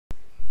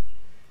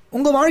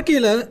உங்கள்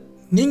வாழ்க்கையில்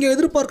நீங்கள்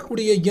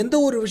எதிர்பார்க்கக்கூடிய எந்த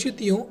ஒரு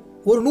விஷயத்தையும்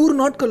ஒரு 100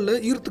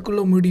 நாட்களில்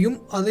ஈர்த்துக்கொள்ள முடியும்,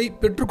 அதை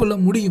பெற்றுக்கொள்ள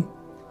முடியும்.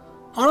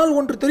 ஆனால்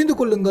ஒன்று தெரிந்து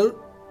கொள்ளுங்கள்,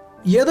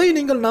 எதை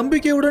நீங்கள்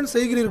நம்பிக்கையுடன்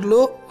செய்கிறீர்களோ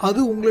அது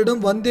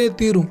உங்களிடம் வந்தே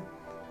தீரும்.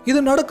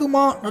 இது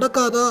நடக்குமா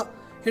நடக்காதா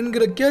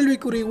என்கிற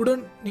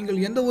கேள்விக்குறியுடன் நீங்கள்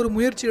எந்த ஒரு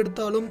முயற்சி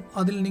எடுத்தாலும்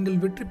அதில் நீங்கள்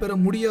வெற்றி பெற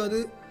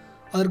முடியாது,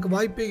 அதற்கு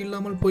வாய்ப்பே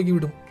இல்லாமல்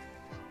போய்விடும்.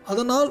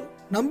 அதனால்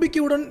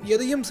நம்பிக்கையுடன்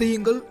எதையும்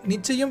செய்யுங்கள்,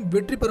 நிச்சயம்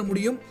வெற்றி பெற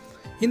முடியும்.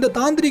 இந்த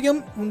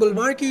தாந்திரிகம் உங்கள்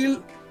வாழ்க்கையில்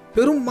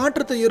பெரும்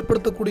மாற்றத்தை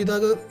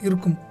ஏற்படுத்தக்கூடியதாக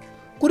இருக்கும்.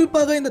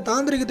 குறிப்பாக இந்த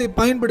தாந்திரிகத்தை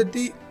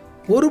பயன்படுத்தி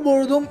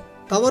ஒருபொழுதும்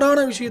தவறான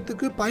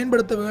விஷயத்துக்கு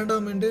பயன்படுத்த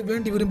வேண்டாம் என்று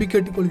வேண்டி விரும்பி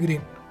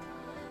கேட்டுக்கொள்கிறேன்.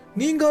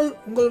 நீங்கள்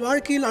உங்கள்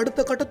வாழ்க்கையில்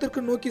அடுத்த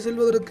கட்டத்திற்கு நோக்கி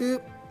செல்வதற்கு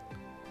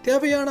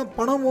தேவையான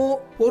பணமோ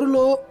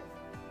பொருளோ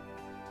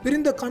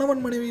பிரிந்த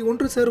கணவன் மனைவி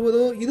ஒன்று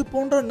சேருவதோ இது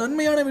போன்ற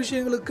நன்மையான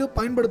விஷயங்களுக்கு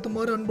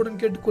பயன்படுத்துமாறு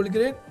அன்புடன்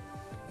கேட்டுக்கொள்கிறேன்.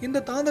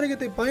 இந்த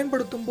தாந்திரிகத்தை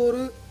பயன்படுத்தும்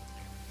போது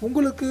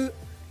உங்களுக்கு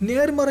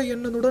நேர்மறை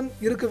எண்ணத்துடன்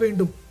இருக்க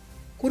வேண்டும்.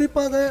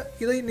 குறிப்பாக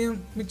இதை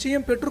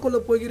நிச்சயம்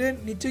பெற்றுக்கொள்ளப் போகிறேன்,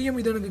 நிச்சயம்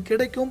இது எனக்கு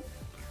கிடைக்கும்,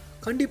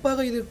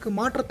 கண்டிப்பாக இதற்கு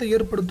மாற்றத்தை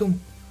ஏற்படுத்தும்.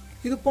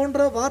 இது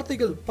போன்ற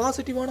வார்த்தைகள்,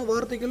 பாசிட்டிவான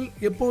வார்த்தைகள்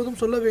எப்பொழுதும்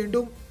சொல்ல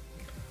வேண்டும்.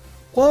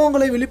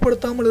 கோபங்களை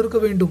வெளிப்படுத்தாமல் இருக்க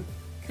வேண்டும்.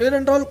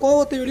 ஏனென்றால்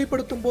கோபத்தை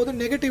வெளிப்படுத்தும் போது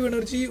நெகட்டிவ்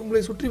எனர்ஜி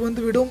உங்களை சுற்றி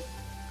வந்துவிடும்,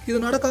 இது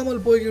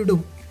நடக்காமல்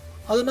போய்விடும்.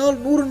 அதனால்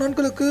 100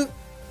 நாட்களுக்கு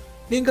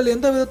நீங்கள்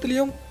எந்த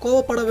விதத்திலையும்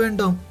கோபப்பட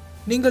வேண்டாம்.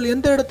 நீங்கள்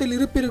எந்த இடத்தில்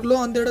இருப்பீர்களோ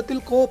அந்த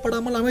இடத்தில்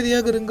கோபப்படாமல்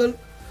அமைதியாக இருங்கள்.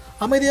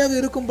 அமைதியாக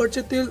இருக்கும்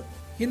பட்சத்தில்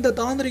இந்த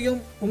தாந்திரிகம்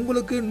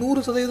உங்களுக்கு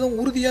 100%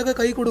 உறுதியாக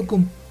கை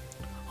கொடுக்கும்.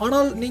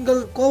 ஆனால் நீங்கள்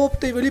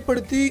கோபத்தை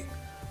வெளிப்படுத்தி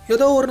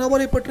ஏதோ ஒரு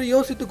நபரை பற்றி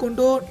யோசித்து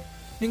கொண்டோ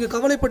நீங்கள்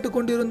கவலைப்பட்டு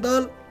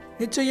கொண்டிருந்தால்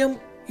நிச்சயம்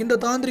இந்த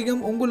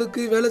தாந்திரிகம்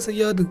உங்களுக்கு வேலை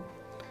செய்யாது.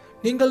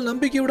 நீங்கள்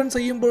நம்பிக்கையுடன்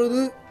செய்யும்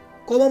பொழுது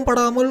கோபம்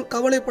படாமல்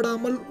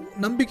கவலைப்படாமல்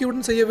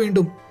நம்பிக்கையுடன் செய்ய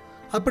வேண்டும்.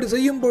 அப்படி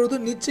செய்யும் பொழுது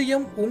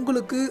நிச்சயம்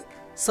உங்களுக்கு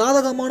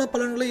சாதகமான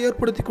பலன்களை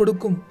ஏற்படுத்தி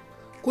கொடுக்கும்.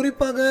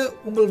 குறிப்பாக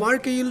உங்கள்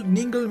வாழ்க்கையில்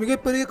நீங்கள்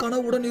மிகப்பெரிய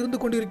கனவுடன் இருந்து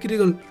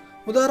கொண்டிருக்கிறீர்கள்.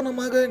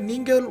 உதாரணமாக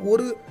நீங்கள்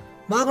ஒரு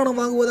வாகனம்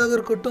வாங்குவதாக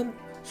இருக்கட்டும்,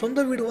 சொந்த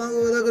வீடு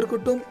வாங்குவதாக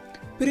இருக்கட்டும்,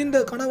 பிரிந்த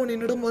கணவன்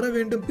என்னிடம் வர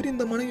வேண்டும்,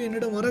 பிரிந்த மனைவி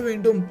என்னிடம் வர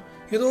வேண்டும்,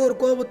 ஏதோ ஒரு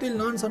கோபத்தில்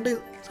நான்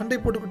சண்டை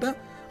போட்டுக்கிட்டேன்,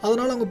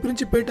 அதனால் அவங்க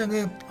பிரிஞ்சு போயிட்டாங்க,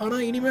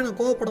 ஆனால் இனிமேல் நான்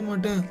கோபப்பட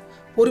மாட்டேன்,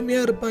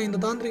 பொறுமையாக இருப்பேன்,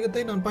 இந்த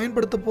தாந்திரிகத்தை நான்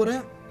பயன்படுத்த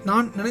போகிறேன்,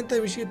 நான் நினைத்த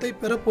விஷயத்தை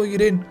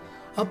பெறப்போகிறேன்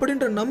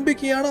அப்படின்ற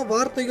நம்பிக்கையான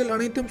வார்த்தைகள்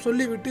அனைத்தும்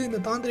சொல்லிவிட்டு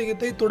இந்த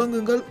தாந்திரிகத்தை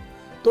தொடங்குங்கள்.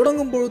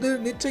 தொடங்கும் பொழுது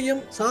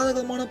நிச்சயம்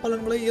சாதகமான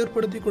பலன்களை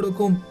ஏற்படுத்தி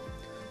கொடுக்கும்.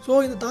 ஸோ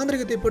இந்த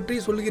தாந்திரிகத்தை பற்றி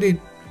சொல்கிறேன்.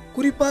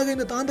 குறிப்பாக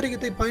இந்த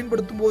தாந்திரிகத்தை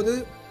பயன்படுத்தும் போது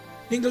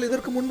நீங்கள்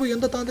இதற்கு முன்பு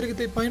எந்த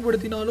தாந்திரிகத்தை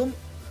பயன்படுத்தினாலும்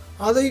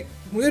அதை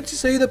முயற்சி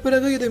செய்த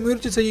பிறகு இதை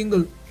முயற்சி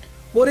செய்யுங்கள்.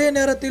 ஒரே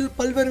நேரத்தில்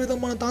பல்வேறு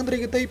விதமான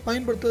தாந்திரிகத்தை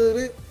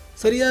பயன்படுத்துவது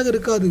சரியாக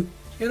இருக்காது.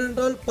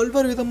 ஏனென்றால்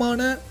பல்வேறு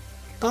விதமான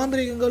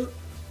தாந்திரிகங்கள்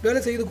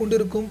வேலை செய்து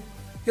கொண்டிருக்கும்.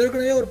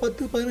 ஏற்கனவே ஒரு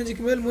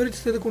 10-15க்கு மேல் முயற்சி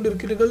செய்து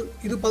கொண்டிருக்கிறீர்கள்.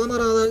 இது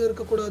 16ஆவதாக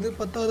இருக்கக்கூடாது,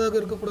 10ஆவதாக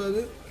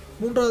இருக்கக்கூடாது,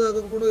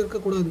 3ஆவதாக கூட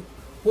இருக்கக்கூடாது.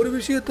 ஒரு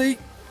விஷயத்தை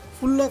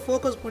ஃபுல்லாக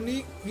ஃபோக்கஸ் பண்ணி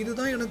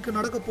இதுதான் எனக்கு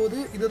நடக்க போகுது,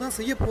 இதை தான்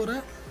செய்ய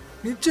போகிறேன்,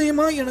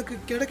 நிச்சயமாக எனக்கு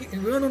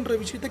வேணுன்ற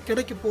விஷயத்தை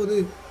கிடைக்க போகுது.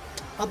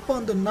 அப்போ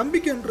அந்த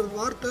நம்பிக்கைன்ற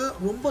வார்த்தை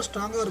ரொம்ப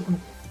ஸ்ட்ராங்காக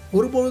இருக்கணும்.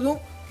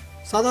 ஒருபொழுதும்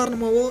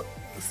சாதாரணமாகவோ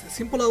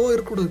சிம்பிளாகவோ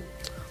இருக்கக்கூடாது.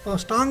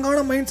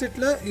 ஸ்ட்ராங்கான மைண்ட்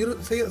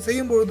செட்டில்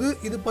செய்யும்பொழுது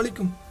இது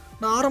பலிக்கும்.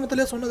 நான்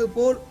ஆரம்பத்திலே சொன்னது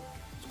போல்,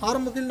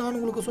 ஆரம்பத்தில் நான்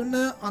உங்களுக்கு சொன்ன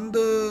அந்த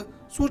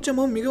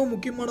சூட்சமும் மிகவும்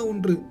முக்கியமான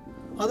ஒன்று.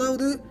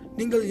 அதாவது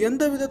நீங்கள்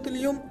எந்த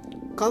விதத்திலையும்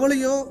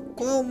கவலையோ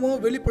கோபமோ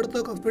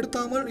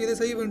வெளிப்படுத்தாமல் இதை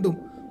செய்ய வேண்டும்.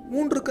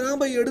 3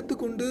 கிராம்பை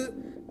எடுத்துக்கொண்டு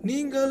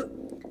நீங்கள்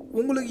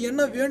உங்களுக்கு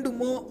என்ன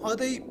வேண்டுமோ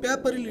அதை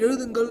பேப்பரில்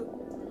எழுதுங்கள்.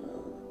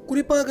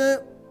 குறிப்பாக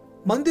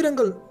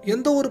மந்திரங்கள்,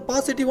 எந்த ஒரு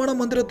பாசிட்டிவான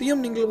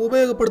மந்திரத்தையும் நீங்கள்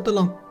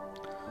உபயோகப்படுத்தலாம்.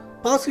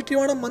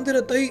 பாசிட்டிவான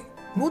மந்திரத்தை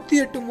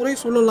 108 முறை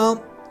சொல்லலாம்,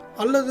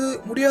 அல்லது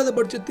முடியாத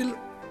பட்சத்தில்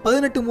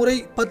 18 முறை,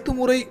 10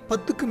 முறை,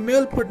 10க்கு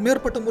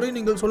மேற்பட்ட முறை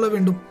நீங்கள் சொல்ல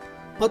வேண்டும்.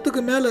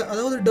 10க்கு மேலே,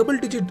 அதாவது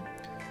டபுள் டிஜிட்,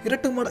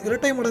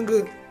 இரட்டை மடங்கு,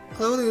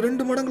 அதாவது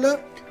 2 மடங்குல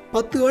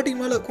 10 வாட்டிக்கு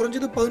மேலே,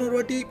 குறைஞ்சது 11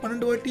 வாட்டி,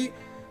 12 வாட்டி,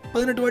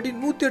 18 வாட்டி,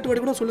 108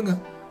 வாட்டி கூட சொல்லுங்கள்.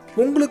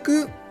 உங்களுக்கு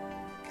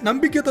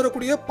நம்பிக்கை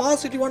தரக்கூடிய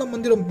பாசிட்டிவான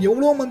மந்திரம்,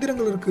 எவ்வளோ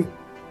மந்திரங்கள் இருக்குது,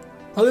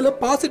 அதில்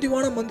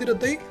பாசிட்டிவான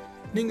மந்திரத்தை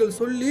நீங்கள்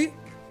சொல்லி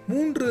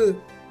 3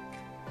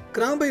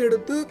 கிராம்பை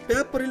எடுத்து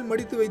பேப்பரில்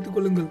மடித்து வைத்துக்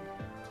கொள்ளுங்கள்.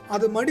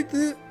 அதை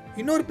மடித்து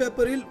இன்னொரு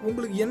பேப்பரில்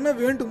உங்களுக்கு என்ன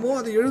வேண்டுமோ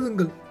அதை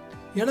எழுதுங்கள்.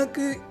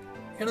 எனக்கு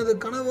எனது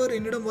கணவர்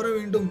என்னிடம் வர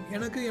வேண்டும்,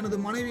 எனக்கு எனது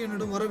மனைவி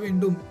என்னிடம் வர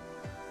வேண்டும்,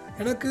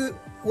 எனக்கு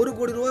 1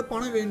 கோடி ரூபாய்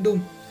பணம் வேண்டும்,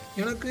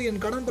 எனக்கு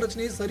என் கடன்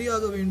பிரச்சனையை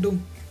சரியாக வேண்டும்.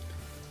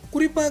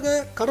 குறிப்பாக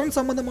கடன்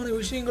சம்பந்தமான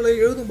விஷயங்களை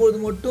எழுதும்போது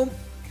மட்டும்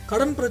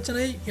கடன்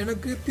பிரச்சனை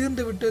எனக்கு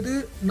தீர்ந்து விட்டது,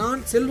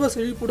 நான் செல்வ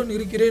செழிப்புடன்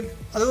இருக்கிறேன்,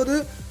 அதாவது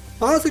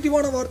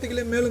பாசிட்டிவான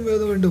வார்த்தைகளை மேலும்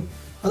எழுத வேண்டும்.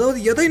 அதாவது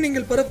எதை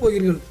நீங்கள்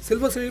பெறப்போகிறீர்கள்,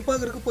 செல்வ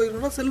செழிப்பாக இருக்க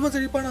போகிறீர்களா, செல்வ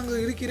செழிப்பாக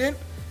நாங்கள் இருக்கிறேன்,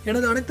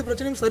 எனது அனைத்து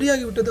பிரச்சனையும்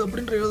சரியாகிவிட்டது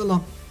அப்படின்ற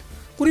எழுதலாம்.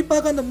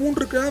 குறிப்பாக அந்த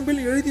 3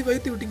 கிராம்பில் எழுதி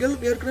வைத்து விட்டீர்கள்,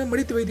 ஏற்கனவே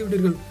மடித்து வைத்து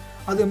விட்டீர்கள்.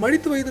 அதை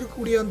மடித்து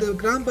வைத்திருக்கக்கூடிய அந்த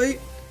கிராம்பை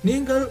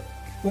நீங்கள்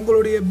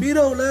உங்களுடைய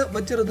பீரோவில்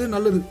வச்சுறது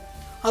நல்லது.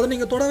 அதை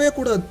நீங்கள் தொடவே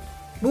கூடாது.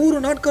 100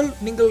 நாட்கள்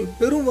நீங்கள்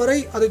பெறும் வரை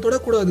அதை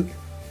தொடக்கூடாது.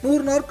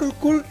 100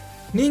 நாட்களுக்குள்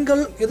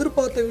நீங்கள்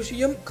எதிர்பார்த்த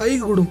விஷயம்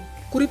கைகூடும்.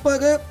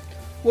 குறிப்பாக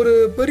ஒரு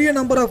பெரிய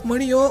நம்பர் ஆஃப்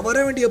மணியோ, வர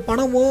வேண்டிய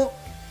பணமோ,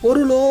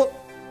 பொருளோ,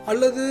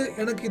 அல்லது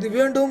எனக்கு இது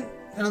வேண்டும்,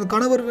 எனது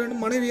கணவர்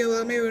வேண்டும்,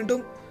 மனைவி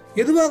வேண்டும்,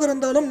 எதுவாக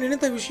இருந்தாலும்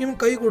நினைத்த விஷயம்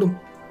கைகூடும்.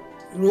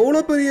 எவ்வளோ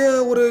பெரிய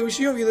ஒரு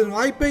விஷயம், இது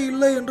வாய்ப்பே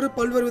இல்லை என்று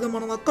பல்வேறு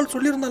விதமான மக்கள்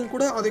சொல்லியிருந்தாலும்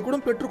கூட அதை கூட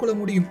பெற்றுக்கொள்ள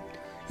முடியும்.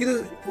 இது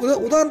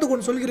உதாரணத்துக்கு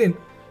ஒன்று சொல்கிறேன்.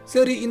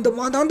 சரி, இந்த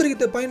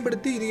தாந்திரிகத்தை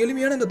பயன்படுத்தி, இது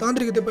எளிமையான இந்த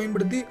தாந்திரிகத்தை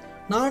பயன்படுத்தி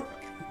நான்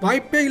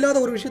வாய்ப்பே இல்லாத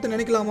ஒரு விஷயத்தை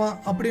நினைக்கலாமா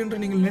அப்படி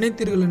என்று நீங்கள்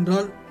நினைத்தீர்கள்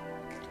என்றால்,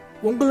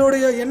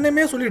 உங்களுடைய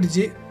எண்ணமே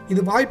சொல்லிடுச்சு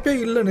இது வாய்ப்பே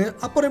இல்லைன்னு.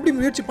 அப்புறம் எப்படி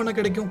முயற்சி பண்ண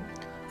கிடைக்கும்?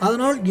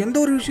 அதனால் எந்த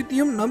ஒரு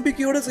விஷயத்தையும்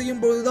நம்பிக்கையோடு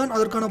செய்யும் பொழுதுதான்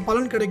அதற்கான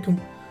பலன் கிடைக்கும்.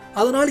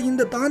 அதனால்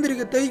இந்த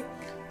தாந்திரிகத்தை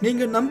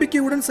நீங்கள்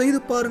நம்பிக்கையுடன் செய்து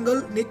பாருங்கள்,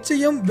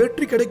 நிச்சயம்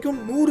வெற்றி கிடைக்கும்.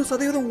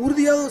 100%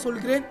 உறுதியாக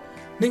சொல்கிறேன்.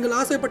 நீங்கள்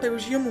ஆசைப்பட்ட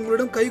விஷயம்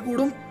உங்களிடம்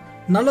கைகூடும்,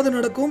 நல்லது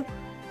நடக்கும்.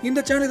 இந்த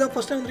சேனல் தான்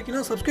ஃபஸ்ட் டைம்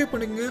வந்திருக்கீங்கன்னா சப்ஸ்கிரைப்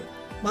பண்ணிங்க,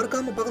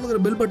 மறக்காமல் பக்கத்தில்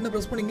இருக்கிற பெல் பட்டனை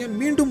ப்ரெஸ் பண்ணிங்க.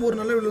 மீண்டும் ஒரு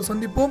நல்ல வீடியோவில்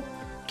சந்திப்போம்.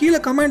 கீழே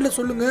கமெண்டில்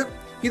சொல்லுங்கள்,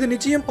 இது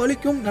நிச்சயம்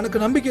பலிக்கும், எனக்கு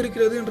நம்பிக்கை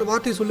இருக்கிறது என்ற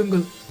வார்த்தை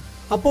சொல்லுங்கள்.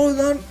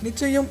 அப்போதுதான்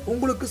நிச்சயம்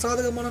உங்களுக்கு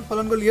சாதகமான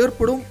பலன்கள்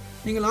ஏற்படும்,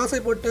 நீங்கள்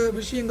ஆசைப்பட்ட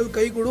விஷயங்கள்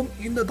கைகூடும்.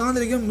 இந்த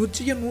தாந்திரிகம்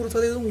நிச்சயம்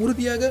 100%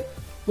 உறுதியாக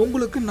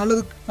உங்களுக்கு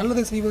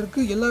நல்லதை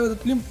செய்வதற்கு எல்லா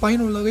விதத்திலும்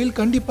பயனுள்ள வகையில்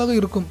கண்டிப்பாக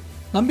இருக்கும்.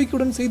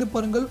 நம்பிக்கையுடன் செய்து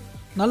பாருங்கள்,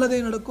 நல்லதே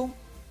நடக்கும்.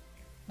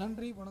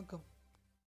 நன்றி, வணக்கம்.